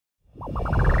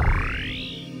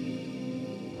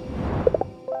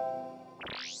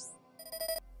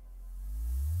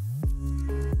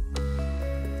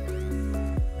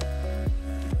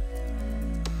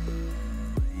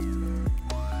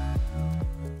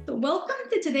welcome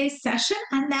to today's session,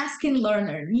 Unmasking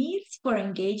Learner Needs for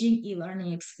Engaging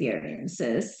E-Learning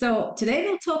Experiences. So today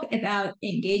we'll talk about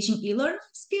engaging e-learning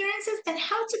experiences and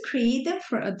how to create them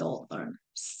for adult learners.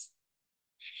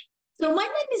 So my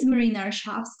name is Marina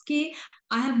Arshavskiy.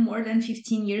 I have more than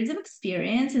 15 years of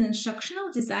experience in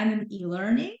instructional design and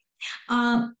e-learning.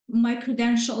 My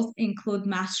credentials include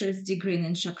master's degree in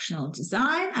instructional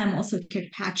design. I'm also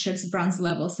Kirkpatrick's bronze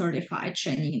level certified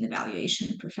training and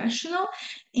evaluation professional.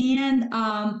 And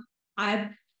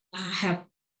I have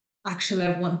actually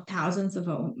I've won thousands of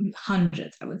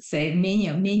hundreds, I would say,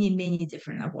 many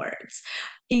different awards,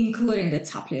 including the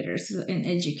top leaders in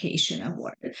education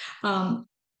award.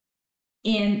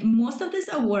 And most of these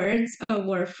awards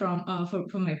were from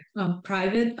my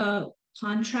private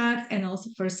contracts and also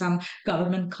for some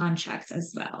government contracts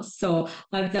as well. So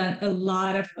I've done a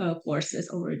lot of courses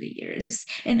over the years.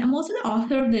 And I'm also the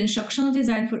author of the Instructional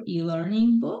Design for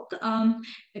E-Learning book,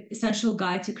 Essential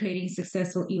Guide to Creating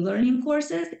Successful E-Learning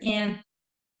Courses. And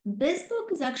this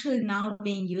book is actually now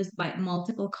being used by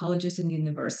multiple colleges and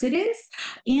universities.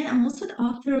 And I'm also the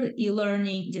author of the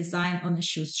e-learning design on a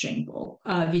shoestring book,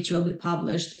 which will be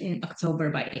published in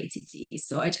October by ATT.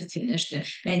 So I just finished the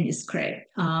manuscript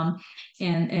and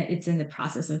it's in the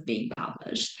process of being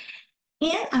published.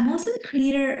 And I'm also the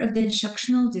creator of the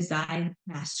Instructional Design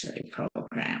Mastery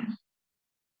Program.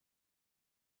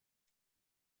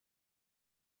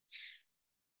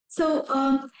 So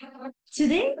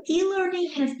today,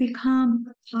 e-learning has become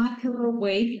a popular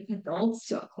way for adults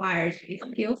to acquire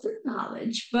skills and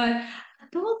knowledge, but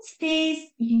adults face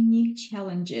unique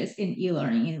challenges in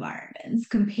e-learning environments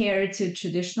compared to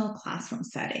traditional classroom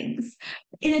settings.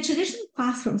 In a traditional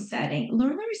classroom setting,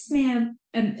 learners may have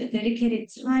a dedicated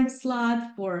time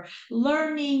slot for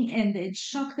learning and the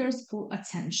instructor's full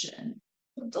attention.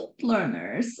 Adult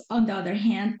learners, on the other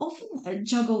hand, often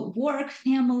juggle work,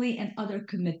 family, and other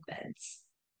commitments.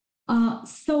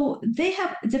 So they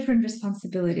have different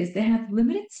responsibilities. They have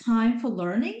limited time for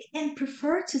learning and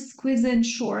prefer to squeeze in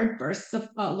short bursts of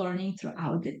learning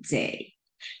throughout the day.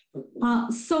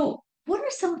 So what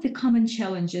are some of the common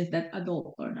challenges that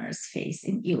adult learners face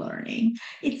in e-learning?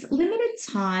 It's limited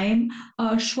time,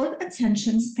 short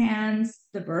attention spans,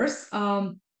 diverse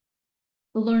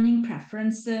learning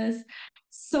preferences.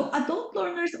 So adult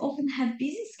learners often have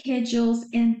busy schedules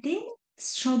and they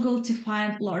struggle to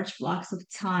find large blocks of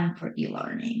time for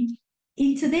e-learning.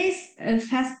 In today's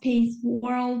fast-paced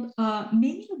world,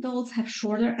 many adults have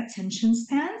shorter attention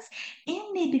spans and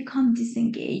may become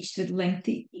disengaged with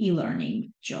lengthy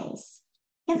e-learning modules.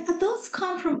 And adults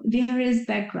come from various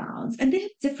backgrounds and they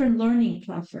have different learning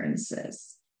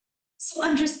preferences. So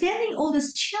understanding all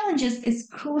these challenges is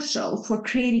crucial for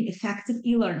creating effective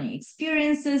e-learning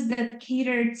experiences that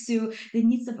cater to the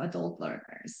needs of adult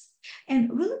learners. And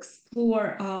we'll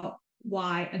explore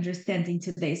why understanding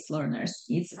today's learners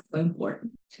needs so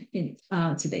important in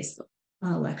today's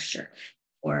lecture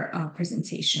or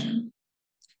presentation.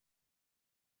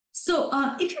 So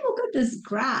if you look at this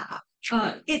graph,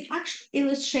 it actually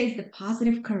illustrates the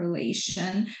positive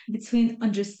correlation between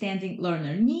understanding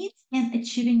learner needs and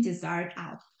achieving desired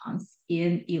outcomes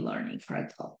in e-learning for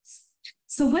adults.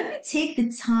 So when we take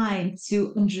the time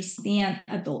to understand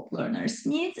adult learners'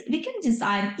 needs, we can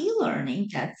design e-learning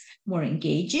that's more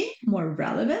engaging, more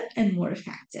relevant, and more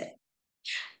effective.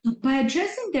 By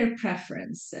addressing their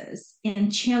preferences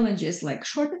and challenges like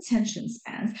short attention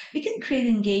spans, we can create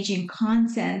engaging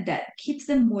content that keeps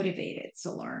them motivated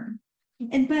to learn.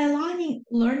 And by aligning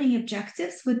learning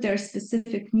objectives with their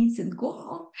specific needs and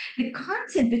goals, the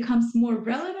content becomes more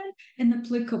relevant and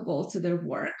applicable to their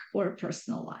work or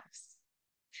personal lives.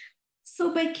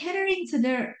 So by catering to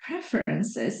their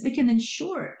preferences, we can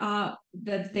ensure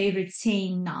that they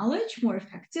retain knowledge more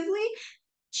effectively,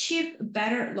 achieve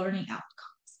better learning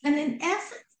outcomes. And in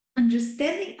essence,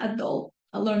 understanding adult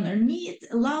learner needs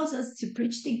allows us to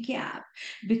bridge the gap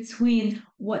between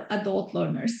what adult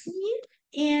learners need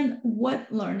and what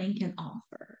learning can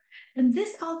offer. And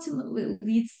this ultimately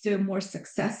leads to a more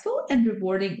successful and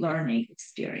rewarding learning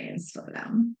experience for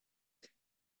them.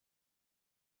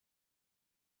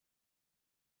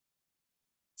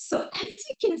 So as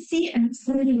you can see,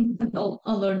 understanding adult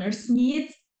learners'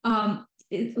 needs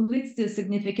it leads to a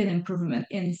significant improvement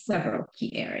in several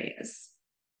key areas.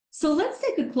 So let's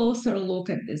take a closer look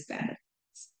at these benefits.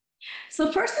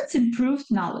 So first, it's improved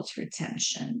knowledge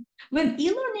retention. When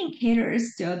e-learning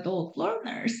caters to adult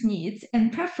learners' needs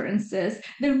and preferences,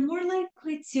 they're more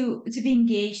likely to be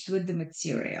engaged with the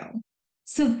material.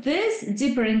 So this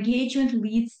deeper engagement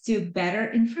leads to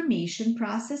better information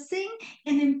processing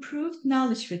and improved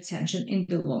knowledge retention in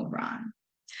the long run.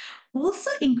 Also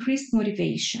increased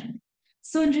motivation.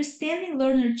 So, understanding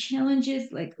learner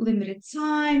challenges like limited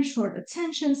time, short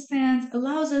attention spans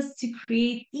allows us to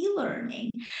create e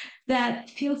learning that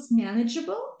feels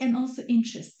manageable and also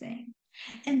interesting.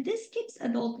 And this keeps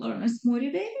adult learners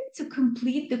motivated to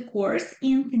complete the course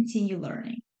and continue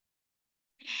learning.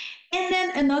 And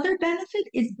then another benefit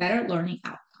is better learning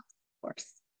outcomes, of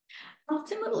course.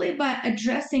 Ultimately, by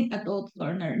addressing adult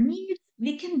learner needs,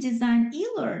 we can design e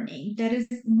learning that is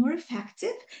more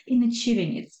effective in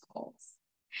achieving its goals.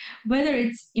 Whether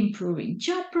it's improving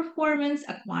job performance,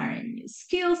 acquiring new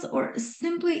skills, or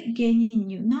simply gaining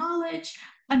new knowledge,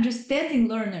 understanding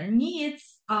learner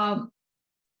needs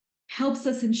helps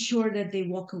us ensure that they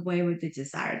walk away with the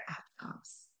desired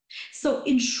outcomes. So,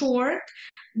 in short,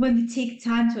 when we take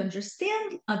time to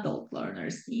understand adult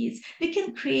learners' needs, we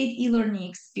can create e learning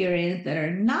experiences that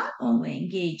are not only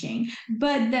engaging,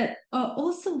 but that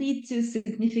also lead to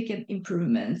significant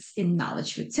improvements in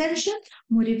knowledge retention,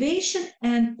 motivation,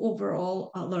 and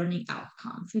overall learning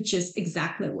outcomes, which is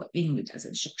exactly what we need as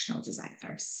instructional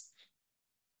designers.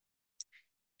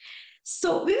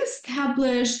 So we've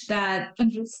established that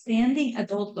understanding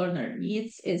adult learner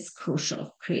needs is crucial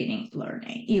for creating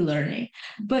learning, e-learning.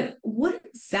 But what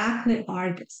exactly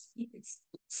are these needs?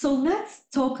 So let's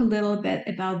talk a little bit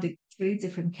about the three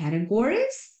different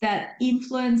categories that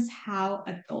influence how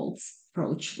adults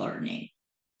approach learning.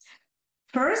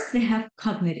 First, they have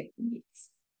cognitive needs.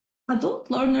 Adult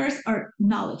learners are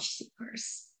knowledge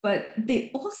seekers, but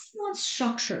they also want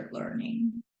structured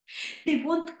learning. They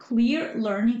want clear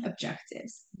learning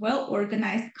objectives, well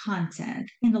organized content,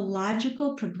 and a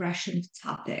logical progression of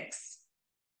topics.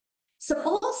 So,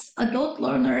 also, adult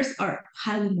learners are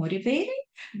highly motivated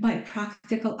by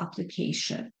practical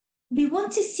application. They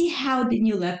want to see how the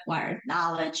newly acquired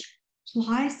knowledge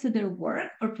applies to their work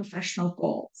or professional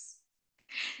goals.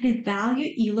 They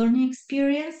value e learning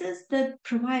experiences that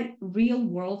provide real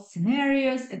world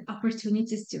scenarios and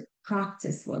opportunities to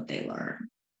practice what they learn.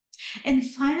 And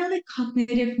finally,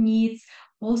 cognitive needs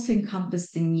also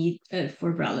encompass the need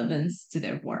for relevance to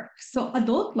their work. So,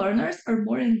 adult learners are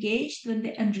more engaged when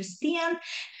they understand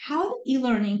how the e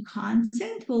learning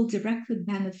content will directly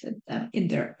benefit them in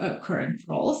their current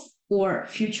roles or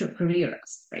future career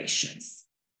aspirations.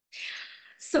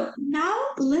 So, now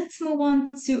let's move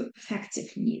on to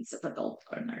affective needs of adult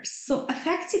learners. So,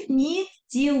 affective needs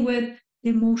deal with the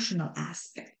emotional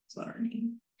aspect of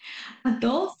learning.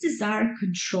 Adults desire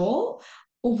control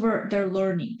over their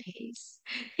learning pace.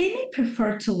 They may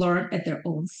prefer to learn at their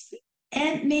own speed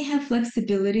and may have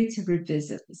flexibility to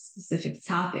revisit specific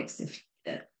topics if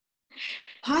needed.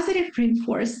 Positive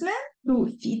reinforcement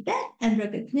through feedback and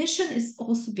recognition is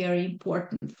also very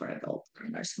important for adult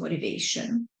learners'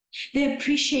 motivation. They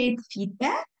appreciate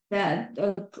feedback that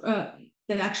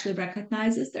actually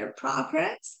recognizes their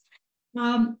progress,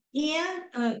 and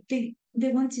they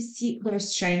want to see their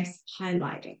strengths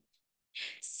highlighted.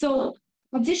 So,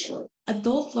 additionally,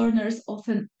 adult learners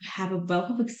often have a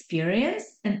wealth of experience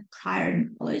and prior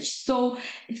knowledge. So,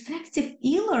 effective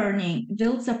e learning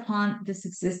builds upon this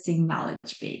existing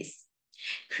knowledge base,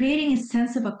 creating a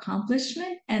sense of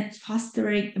accomplishment and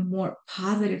fostering a more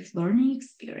positive learning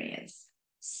experience.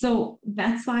 So,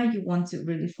 that's why you want to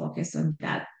really focus on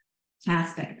that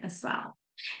aspect as well.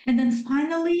 And then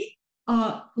finally,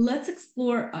 let's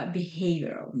explore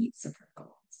behavioral needs of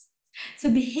adults. So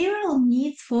behavioral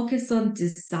needs focus on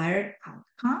desired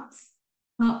outcomes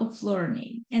of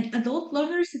learning, and adult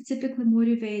learners are typically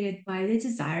motivated by the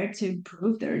desire to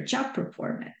improve their job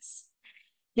performance.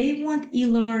 They want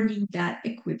e-learning that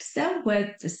equips them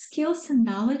with the skills and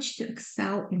knowledge to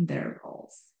excel in their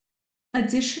roles.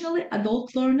 Additionally,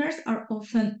 adult learners are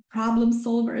often problem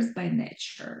solvers by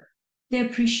nature. They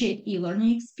appreciate e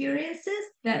learning experiences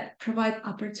that provide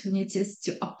opportunities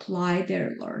to apply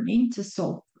their learning to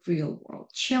solve real world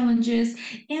challenges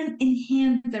and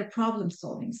enhance their problem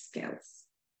solving skills.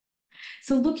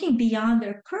 So, looking beyond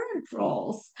their current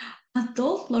roles,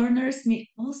 adult learners may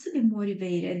also be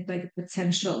motivated by the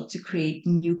potential to create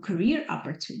new career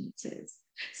opportunities.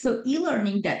 So, e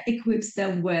learning that equips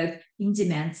them with in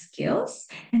demand skills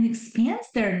and expands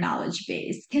their knowledge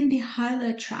base can be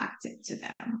highly attractive to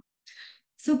them.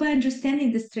 So, by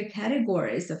understanding these three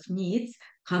categories of needs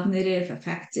cognitive,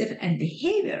 affective, and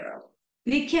behavioral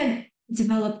we can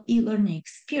develop e learning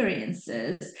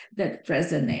experiences that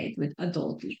resonate with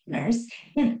adult learners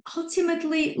and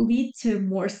ultimately lead to a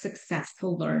more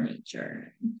successful learning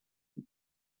journey.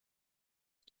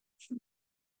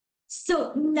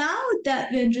 So, now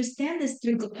that we understand these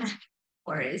three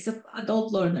categories of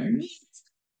adult learner needs,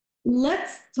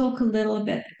 let's talk a little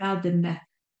bit about the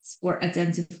methods for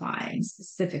identifying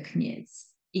specific needs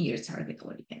in your target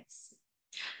audience.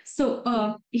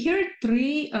 So here are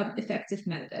three effective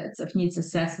methods of needs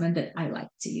assessment that I like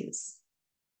to use.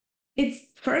 It's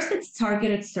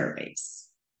targeted surveys.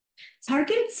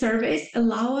 Targeted surveys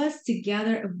allow us to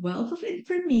gather a wealth of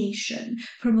information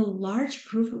from a large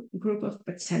group of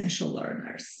potential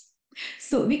learners.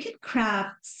 So we can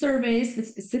craft surveys with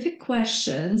specific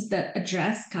questions that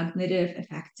address cognitive,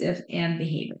 affective, and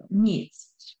behavioral needs.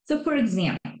 So, for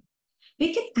example,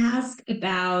 we can ask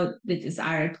about the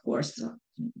desired course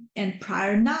and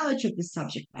prior knowledge of the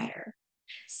subject matter.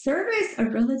 Surveys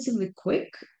are relatively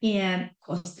quick and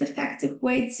cost-effective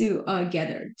way to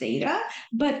gather data,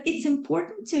 but it's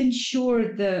important to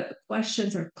ensure the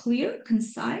questions are clear,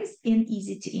 concise, and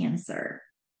easy to answer.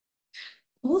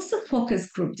 Also,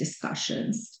 focus group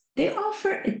discussions. They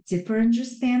offer a deeper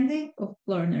understanding of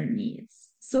learner needs.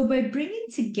 So, by bringing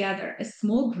together a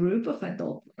small group of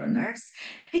adult learners,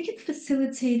 they can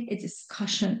facilitate a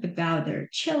discussion about their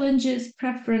challenges,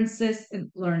 preferences,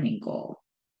 and learning goals.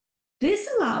 This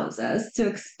allows us to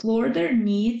explore their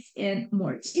needs in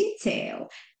more detail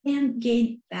and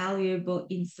gain valuable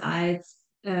insights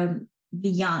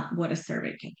beyond what a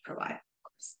survey can provide.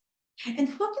 And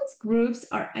focus groups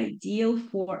are ideal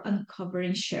for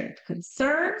uncovering shared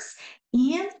concerns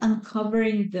and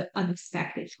uncovering the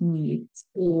unexpected needs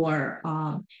or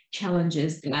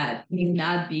challenges that may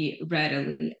not be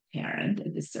readily apparent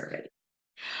in the survey.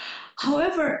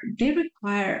 However, they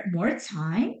require more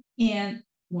time and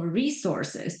more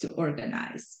resources to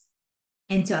organize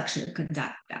and to actually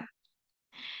conduct them.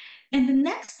 And the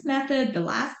next method, the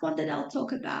last one that I'll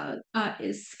talk about,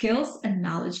 is skills and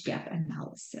knowledge gap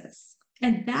analysis.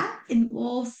 And that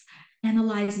involves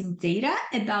analyzing data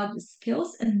about the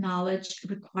skills and knowledge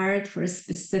required for a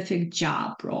specific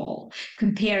job role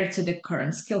compared to the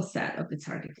current skill set of the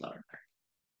target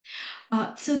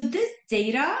learner. So this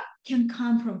data can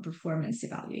come from performance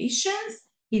evaluations,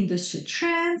 industry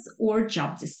trends, or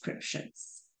job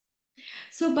descriptions.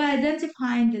 So by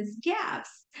identifying these gaps,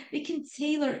 we can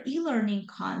tailor e-learning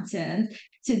content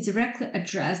to directly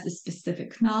address the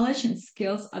specific knowledge and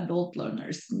skills adult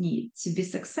learners need to be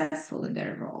successful in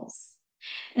their roles.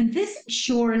 And this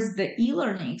ensures the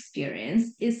e-learning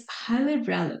experience is highly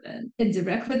relevant and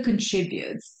directly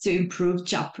contributes to improved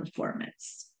job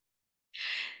performance.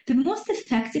 The most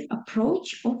effective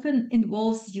approach often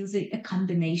involves using a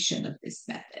combination of these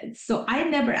methods. So I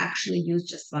never actually use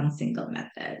just one single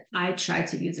method. I try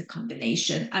to use a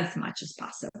combination as much as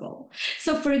possible.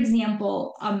 So, for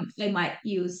example, I might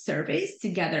use surveys to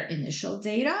gather initial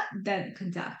data, then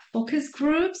conduct focus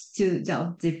groups to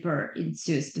delve deeper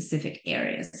into specific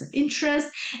areas of interest.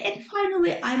 And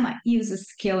finally, I might use a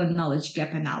skill and knowledge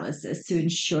gap analysis to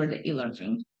ensure that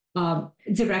e-learning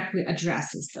directly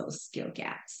addresses those skill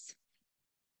gaps.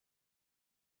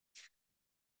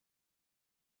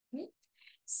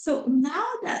 So now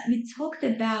that we talked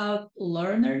about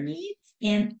learner needs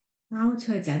and how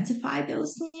to identify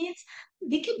those needs,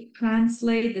 we can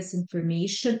translate this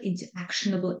information into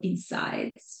actionable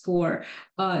insights for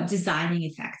designing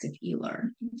effective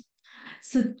e-learning.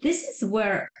 So this is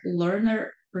where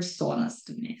learner personas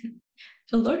come in.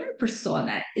 A learner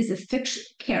persona is a fictional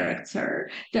character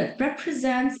that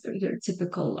represents your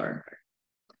typical learner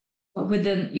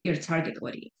within your target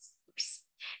audience.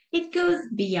 It goes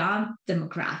beyond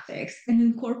demographics and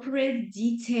incorporates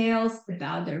details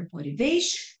about their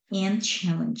motivation and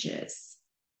challenges.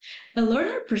 A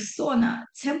learner persona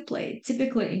template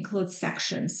typically includes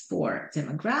sections for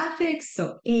demographics,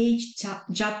 so age,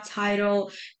 job title,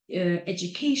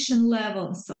 education level,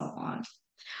 and so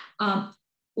on.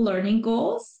 Learning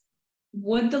goals,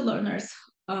 what the learners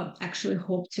actually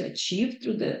hope to achieve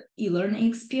through the e-learning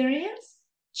experience,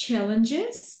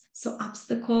 challenges, so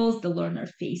obstacles the learner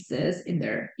faces in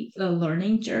their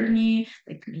learning journey,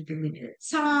 like maybe limited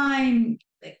time,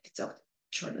 like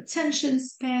short attention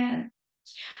span,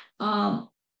 um,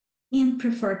 in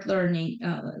preferred learning,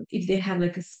 if they have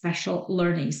like a special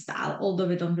learning style, although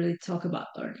we don't really talk about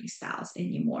learning styles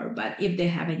anymore, but if they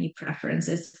have any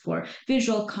preferences for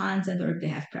visual content or if they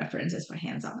have preferences for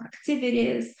hands-on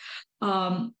activities,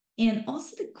 and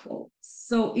also the quotes.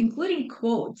 So including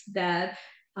quotes that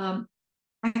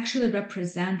actually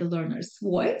represent the learner's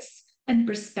voice and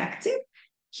perspective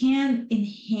can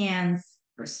enhance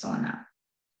persona.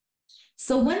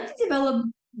 So when we develop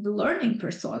the learning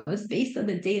personas based on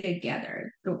the data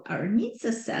gathered through our needs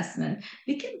assessment,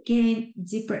 we can gain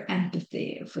deeper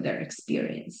empathy for their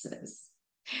experiences.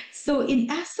 So in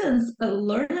essence, a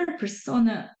learner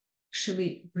persona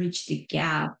actually bridge the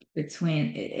gap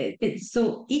between it.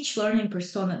 So each learning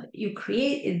persona that you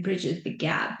create, it bridges the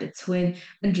gap between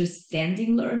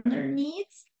understanding learner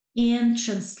needs and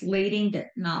translating that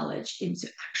knowledge into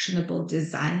actionable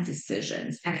design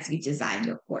decisions as you design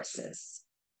your courses.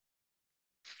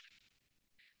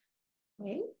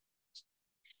 Okay.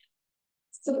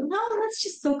 So now let's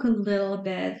just talk a little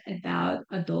bit about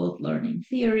adult learning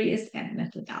theories and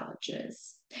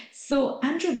methodologies. So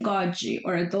andragogy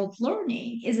or adult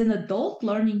learning is an adult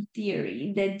learning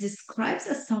theory that describes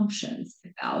assumptions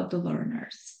about the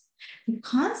learners. The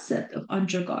concept of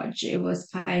andragogy was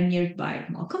pioneered by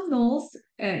Malcolm Knowles.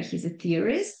 He's a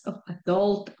theorist of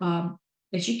adult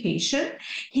education.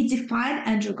 He defined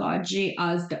andragogy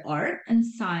as the art and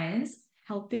science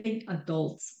helping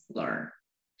adults learn.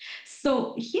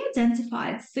 So he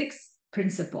identified six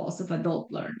principles of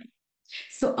adult learning.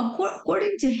 So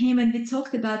according to him, and we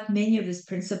talked about many of these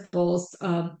principles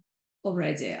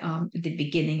already at the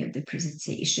beginning of the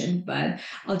presentation, but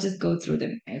I'll just go through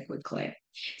them quickly.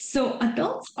 So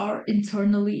adults are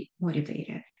internally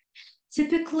motivated.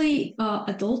 Typically,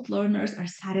 adult learners are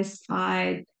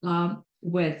satisfied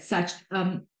with such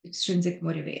extrinsic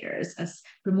motivators as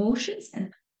promotions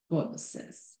and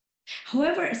bonuses.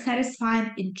 However,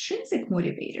 satisfying intrinsic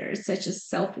motivators such as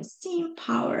self esteem,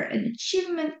 power, and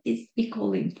achievement is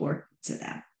equally important to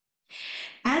them.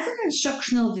 As an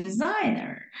instructional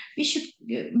designer, we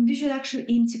should actually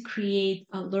aim to create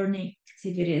learning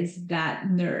activities that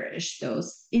nourish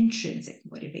those intrinsic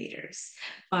motivators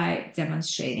by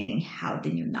demonstrating how the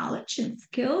new knowledge and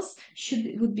skills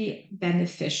should would be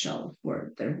beneficial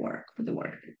for their work, for the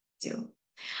work they do.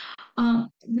 The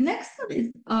next one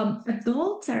is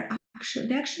adults are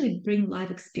actually bring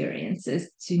life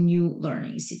experiences to new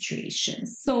learning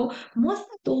situations. So most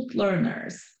adult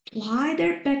learners apply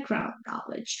their background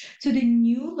knowledge to the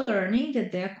new learning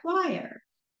that they acquire.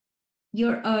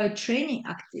 Your training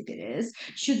activities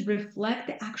should reflect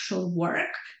the actual work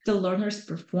the learners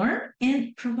perform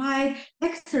and provide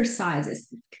exercises,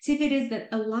 activities that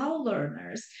allow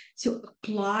learners to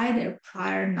apply their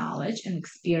prior knowledge and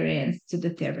experience to the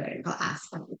theoretical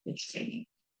aspect of the training.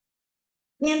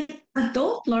 And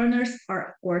adult learners are,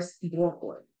 of course, more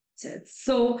oriented.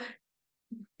 So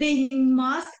they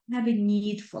must have a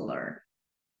need for learning.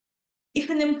 If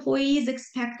an employee is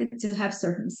expected to have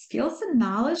certain skills and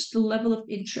knowledge, the level of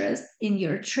interest in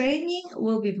your training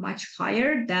will be much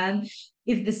higher than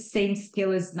if the same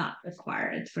skill is not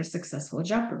required for successful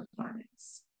job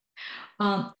performance.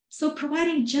 So,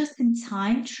 providing just in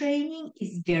time training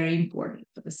is very important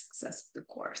for the success of the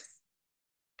course.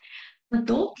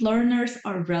 Adult learners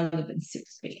are relevancy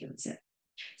oriented.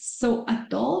 So,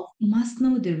 adults must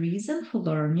know the reason for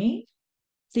learning.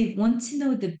 They want to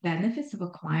know the benefits of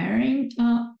acquiring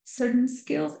certain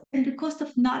skills and the cost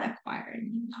of not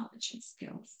acquiring new knowledge and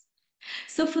skills.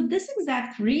 So, for this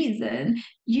exact reason,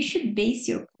 you should base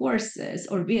your courses,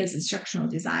 or we as instructional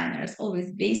designers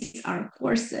always base our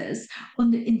courses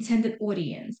on the intended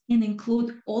audience and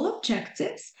include all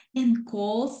objectives and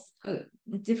goals,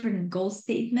 different goal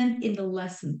statement in the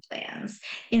lesson plans,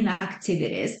 in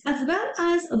activities, as well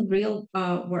as on real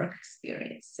work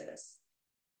experiences.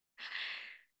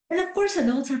 And of course,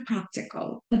 adults are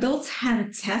practical. Adults have a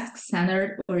task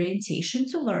centered orientation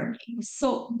to learning.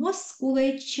 So, most school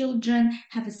age children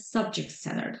have a subject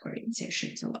centered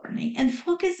orientation to learning and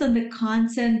focus on the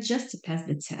content just to pass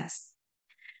the test.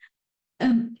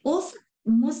 Also,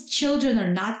 most children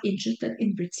are not interested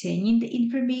in retaining the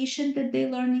information that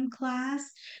they learn in class.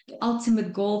 The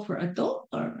ultimate goal for adult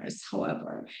learners,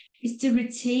 however, is to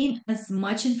retain as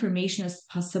much information as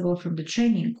possible from the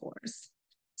training course.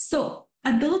 So,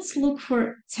 adults look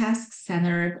for task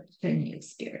centered learning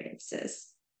experiences.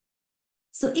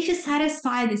 So, if you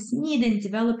satisfy this need and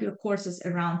develop your courses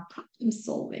around problem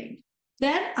solving,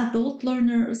 then adult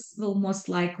learners will most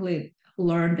likely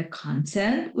learn the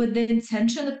content with the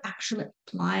intention of actually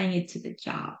applying it to the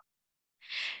job.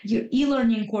 Your e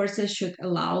learning courses should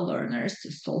allow learners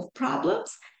to solve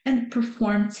problems and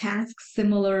perform tasks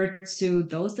similar to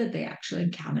those that they actually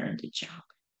encounter in the job.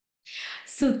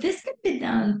 So this can be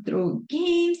done through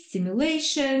games,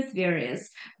 simulations, various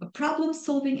problem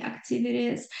solving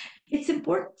activities. It's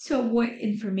important to avoid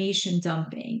information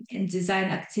dumping and design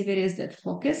activities that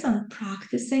focus on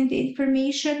practicing the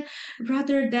information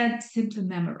rather than simply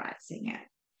memorizing it.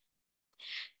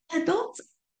 Adults, of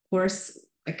course,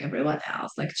 like everyone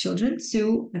else, like children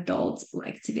too, adults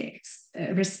like to be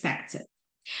respected.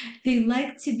 They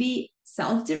like to be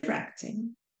self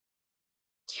directing.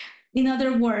 In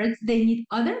other words, they need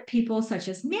other people, such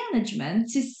as management,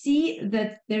 to see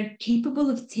that they're capable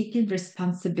of taking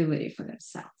responsibility for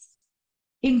themselves.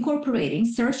 Incorporating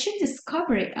search and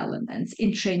discovery elements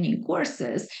in training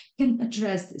courses can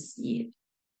address this need.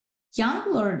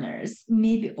 Young learners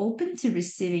may be open to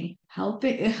receiving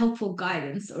helpful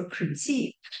guidance or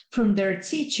critique from their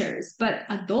teachers, but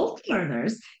adult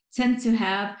learners tend to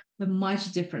have a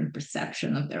much different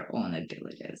perception of their own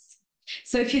abilities.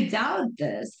 So if you doubt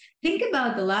this, think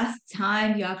about the last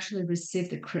time you actually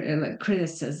received a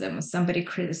criticism, or somebody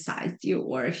criticized you,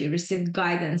 or if you received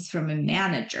guidance from a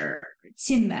manager, or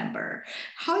team member.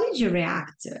 How did you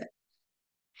react to it?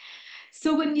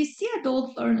 So when you see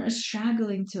adult learners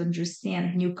struggling to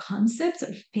understand new concepts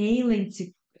or failing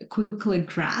to quickly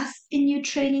grasp a new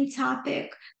training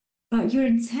topic, your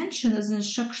intention as an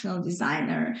instructional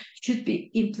designer should be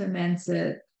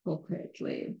implemented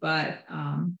appropriately, but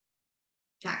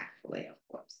tactfully, of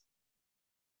course.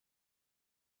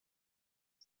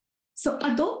 So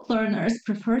adult learners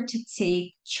prefer to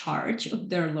take charge of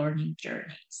their learning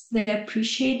journeys. They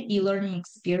appreciate e-learning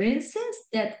experiences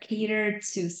that cater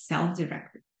to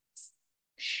self-directed.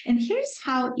 And here's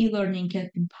how e-learning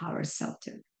can empower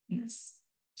self-directedness.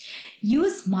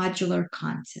 Use modular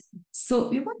content. So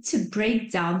we want to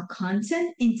break down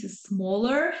content into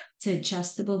smaller,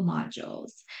 digestible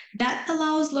modules. That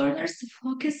allows learners to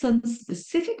focus on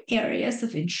specific areas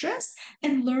of interest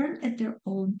and learn at their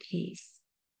own pace.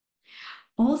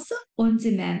 Also,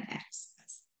 on-demand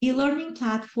access. E-learning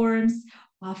platforms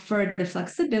offer the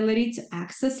flexibility to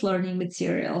access learning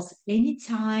materials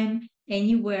anytime,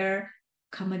 anywhere,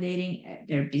 accommodating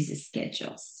their busy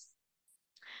schedules.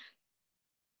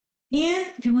 And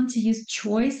they want to use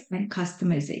choice and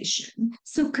customization.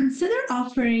 So consider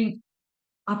offering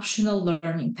optional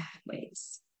learning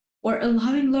pathways or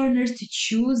allowing learners to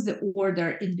choose the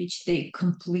order in which they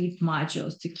complete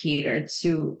modules to cater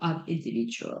to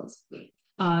individuals'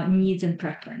 needs and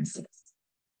preferences.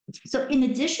 So, in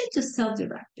addition to self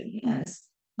directedness,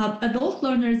 adult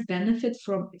learners benefit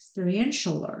from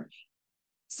experiential learning.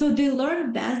 So, they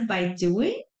learn best by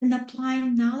doing and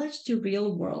applying knowledge to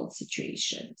real world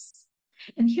situations.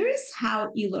 And here is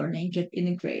how e learning can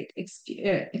integrate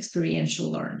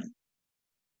experiential learning.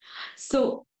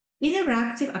 So,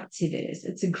 interactive activities,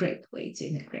 it's a great way to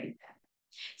integrate that.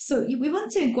 So, we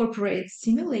want to incorporate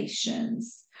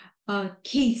simulations,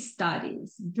 case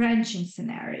studies, branching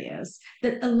scenarios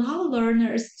that allow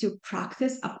learners to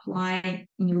practice applying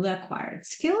newly acquired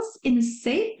skills in a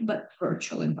safe but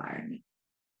virtual environment.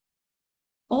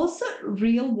 Also,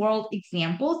 real world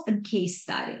examples and case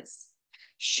studies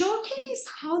showcase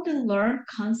how the learned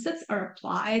concepts are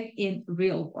applied in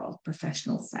real world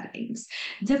professional settings,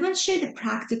 demonstrate the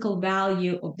practical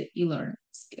value of the e learning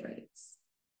experience.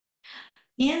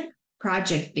 And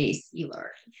project based e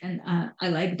learning. And I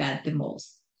like that the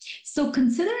most. So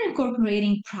consider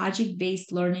incorporating project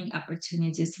based learning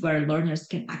opportunities where learners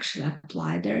can actually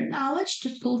apply their knowledge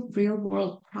to solve real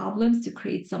world problems to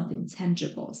create something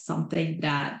tangible, something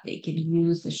that they can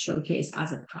use to showcase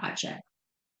as a project.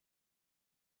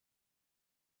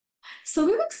 So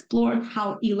we've explored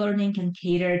how e-learning can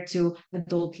cater to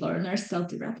adult learners'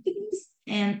 self-directed needs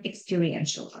and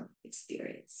experiential learning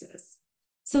experiences.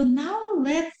 So now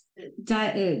let's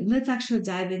actually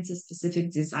dive into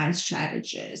specific design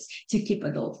strategies to keep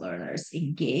adult learners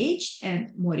engaged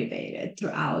and motivated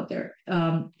throughout their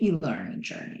e-learning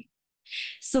journey.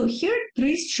 So here are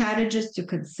three strategies to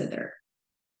consider.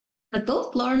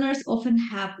 Adult learners often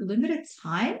have limited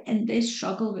time and they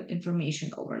struggle with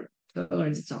information overload. We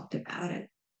already talked about it.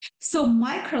 So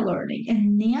microlearning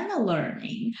and nano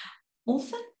learning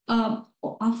often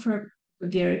offer a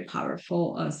very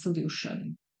powerful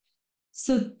solution.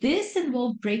 So this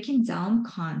involves breaking down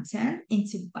content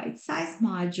into bite-sized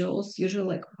modules, usually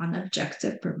like one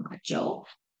objective per module,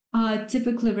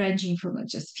 typically ranging from like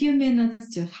just few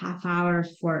minutes to half hour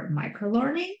for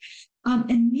microlearning,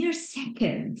 and mere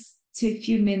seconds to a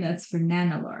few minutes for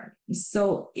nanolearning.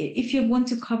 So if you want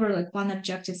to cover like one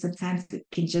objective, sometimes it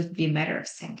can just be a matter of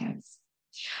seconds.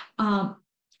 Um,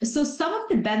 so some of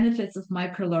the benefits of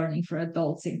microlearning for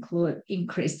adults include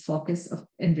increased focus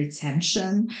and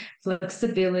retention,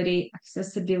 flexibility,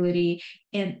 accessibility,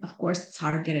 and of course,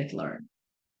 targeted learning.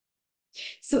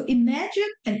 So imagine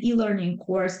an e-learning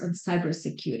course on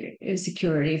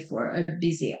security for a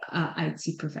busy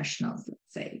IT professionals,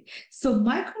 let's say. So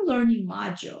microlearning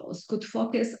modules could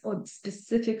focus on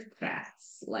specific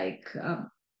threats like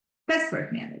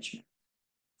password management,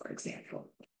 for example.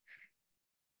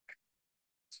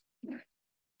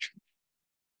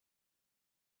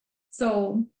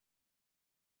 So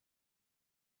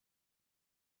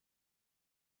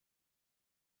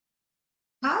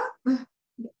how,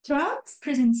 throughout this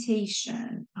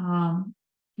presentation,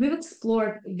 we've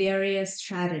explored various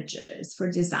strategies for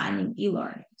designing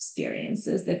e-learning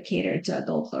experiences that cater to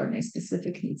adult learning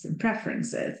specific needs and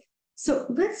preferences. So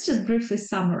let's just briefly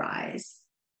summarize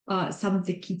some of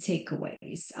the key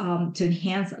takeaways to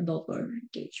enhance adult learner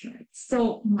engagement.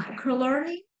 So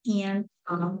microlearning and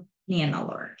nano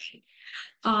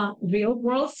learning, real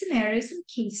world scenarios and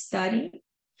case study,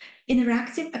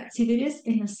 interactive activities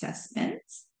and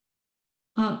assessments.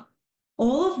 Um,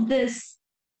 all of these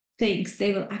things,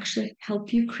 they will actually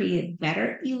help you create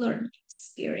better e-learning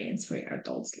experience for your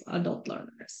adult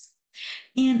learners.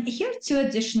 And here are two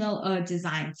additional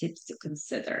design tips to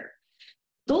consider.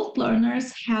 Adult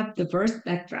learners have diverse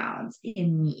backgrounds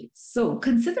and needs. So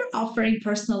consider offering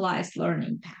personalized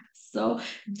learning paths. So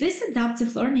this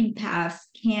adaptive learning paths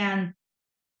can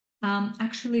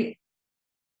actually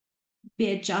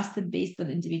be adjusted based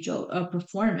on individual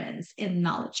performance and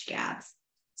knowledge gaps.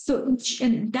 So,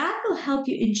 and that will help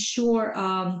you ensure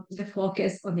the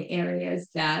focus on the areas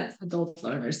that adult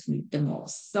learners need the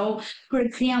most. So, for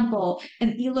example,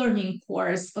 an e-learning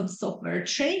course on software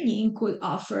training could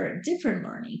offer different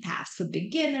learning paths for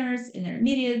beginners,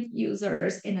 intermediate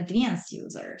users, and advanced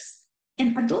users.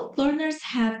 And adult learners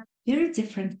have very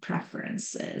different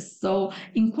preferences. So,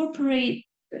 incorporating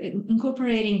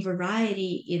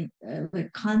variety in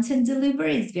content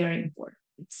delivery is very important.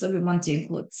 So we want to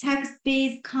include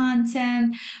text-based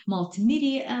content,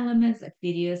 multimedia elements like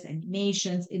videos,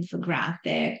 animations,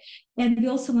 infographic, and we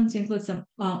also want to include some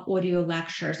audio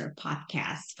lectures or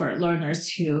podcasts for learners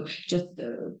who just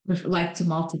like to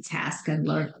multitask and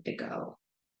learn on the go.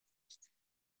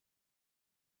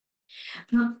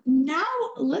 Now,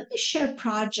 let me share a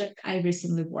project I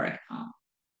recently worked on.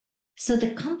 So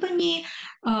the company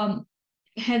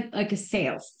had like a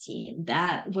sales team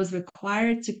that was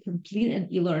required to complete an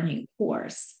e-learning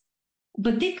course,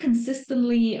 but they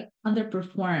consistently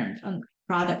underperformed on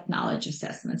product knowledge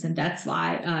assessments, and that's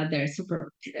why their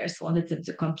supervisors wanted them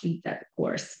to complete that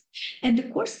course. And the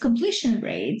course completion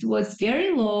rate was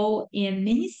very low, and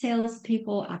many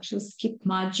salespeople actually skipped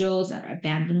modules or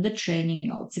abandoned the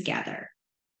training altogether.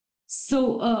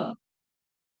 So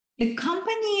the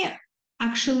company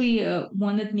actually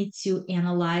wanted me to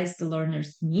analyze the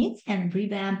learner's needs and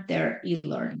revamp their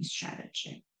e-learning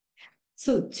strategy.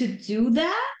 So to do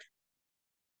that,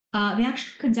 we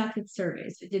actually conducted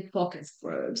surveys. We did focus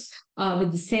groups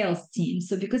with the sales team.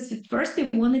 So because at first we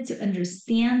wanted to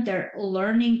understand their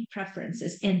learning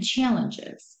preferences and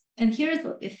challenges. And here's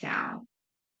what we found.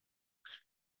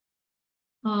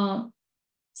 Uh,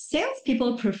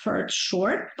 Salespeople preferred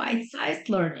short, bite-sized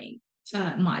learning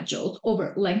modules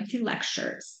over lengthy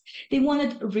lectures. They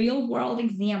wanted real world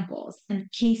examples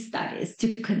and case studies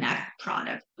to connect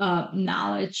product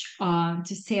knowledge to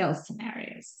sales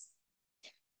scenarios.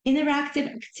 Interactive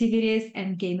activities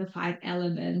and gamified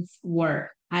elements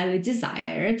were highly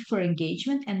desired for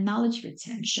engagement and knowledge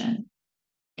retention.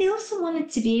 They also wanted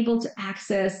to be able to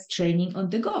access training on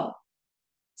the go.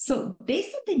 So,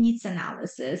 based on the needs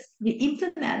analysis, we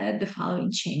implemented the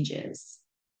following changes.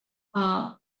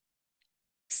 Uh,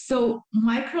 So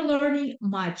microlearning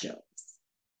modules,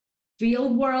 real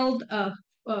world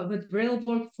with real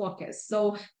world focus.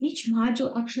 So each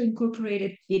module actually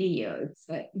incorporated videos,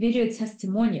 video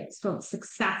testimonials from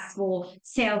successful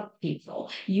salespeople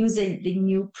using the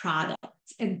new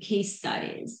products and case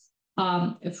studies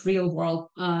of real world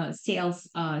sales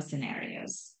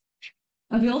scenarios.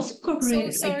 We also So incorporated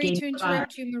a sorry game. to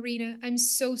interrupt you, Marina. I'm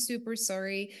so super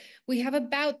sorry. We have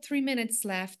about 3 minutes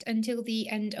left until the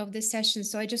end of the session.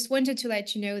 So I just wanted to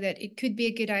let you know that it could be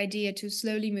a good idea to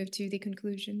slowly move to the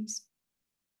conclusions.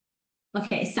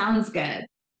 Okay, sounds good.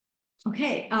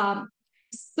 Okay.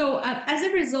 So as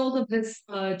a result of this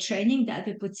training that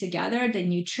we put together, the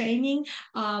new training,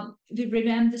 we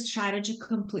revamped the strategy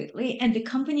completely, and the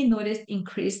company noticed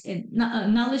increase in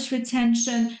knowledge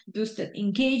retention, boosted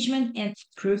engagement, and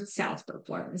improved sales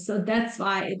performance. So that's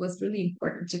why it was really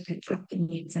important to conduct the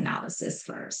needs analysis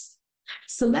first.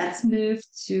 So let's move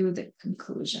to the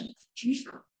conclusion.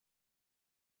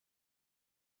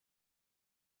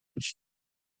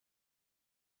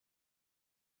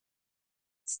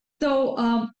 So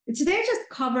today I just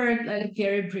covered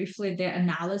very briefly the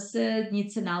analysis,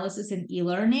 needs analysis in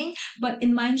e-learning. But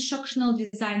in my instructional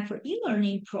design for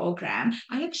e-learning program,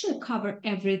 I actually cover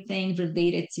everything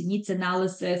related to needs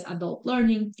analysis, adult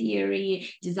learning theory,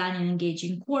 designing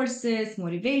engaging courses,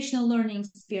 motivational learning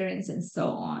experience, and so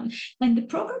on. And the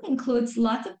program includes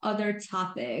lots of other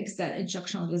topics that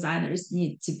instructional designers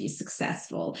need to be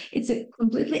successful. It's a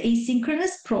completely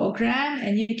asynchronous program,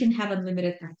 and you can have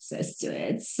unlimited access to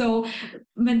it. So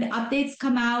when the updates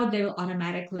come out, they will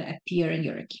automatically appear in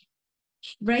your account.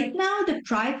 Right now, the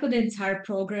price for the entire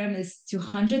program is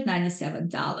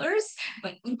 $297,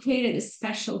 but we created a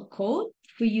special code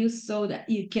for you so that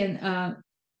you can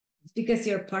because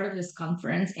you're part of this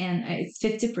conference, and it's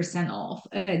 50% off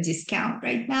discount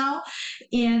right now.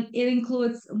 And it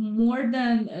includes more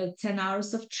than 10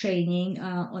 hours of training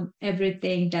on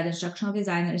everything that instructional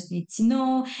designers need to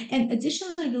know. And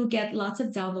additionally, you'll get lots of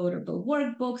downloadable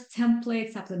workbooks,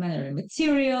 templates, supplementary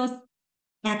materials,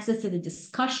 access to the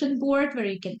discussion board where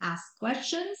you can ask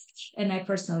questions and I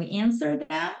personally answer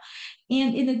them.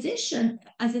 And in addition,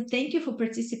 as a thank you for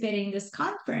participating in this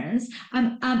conference,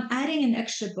 I'm adding an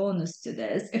extra bonus to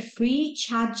this, a free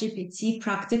ChatGPT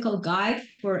practical guide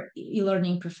for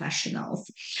e-learning professionals.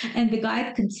 And the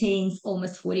guide contains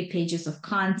almost 40 pages of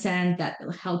content that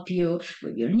will help you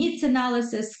with your needs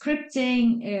analysis,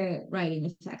 scripting, writing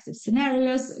effective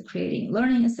scenarios, creating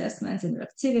learning assessments,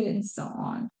 interactivity, and so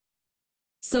on.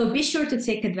 So be sure to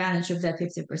take advantage of that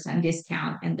 50%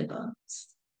 discount and the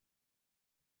bonus.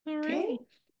 All Okay. right. Do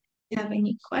you have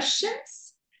any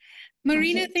questions?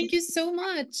 Marina, thank you so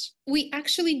much. We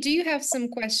actually do have some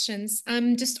questions.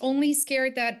 I'm just only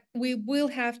scared that we will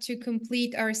have to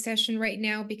complete our session right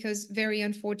now because very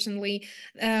unfortunately,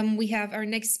 we have our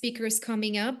next speakers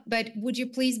coming up. But would you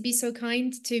please be so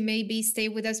kind to maybe stay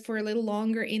with us for a little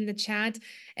longer in the chat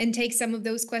and take some of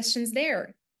those questions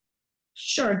there?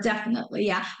 Sure, definitely.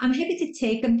 Yeah, I'm happy to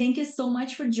take them. Thank you so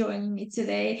much for joining me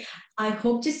today. I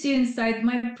hope to see you inside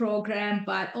my program.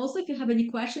 But also, if you have any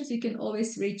questions, you can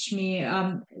always reach me.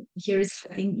 I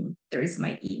think there is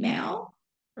my email.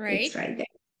 It's Right. right there.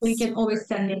 So you can always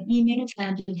send me an email,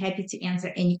 and I'll be happy to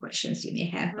answer any questions you may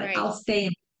have. But Right. I'll stay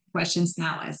in questions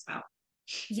now as well.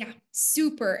 Yeah,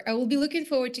 super. I will be looking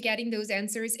forward to getting those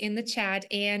answers in the chat.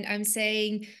 And I'm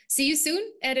saying, see you soon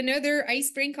at another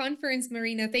iSpring conference,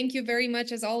 Marina. Thank you very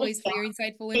much, as always, for your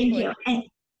insightful Thank input. you. And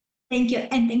thank you.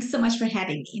 And thanks so much for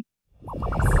having me. Of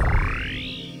course.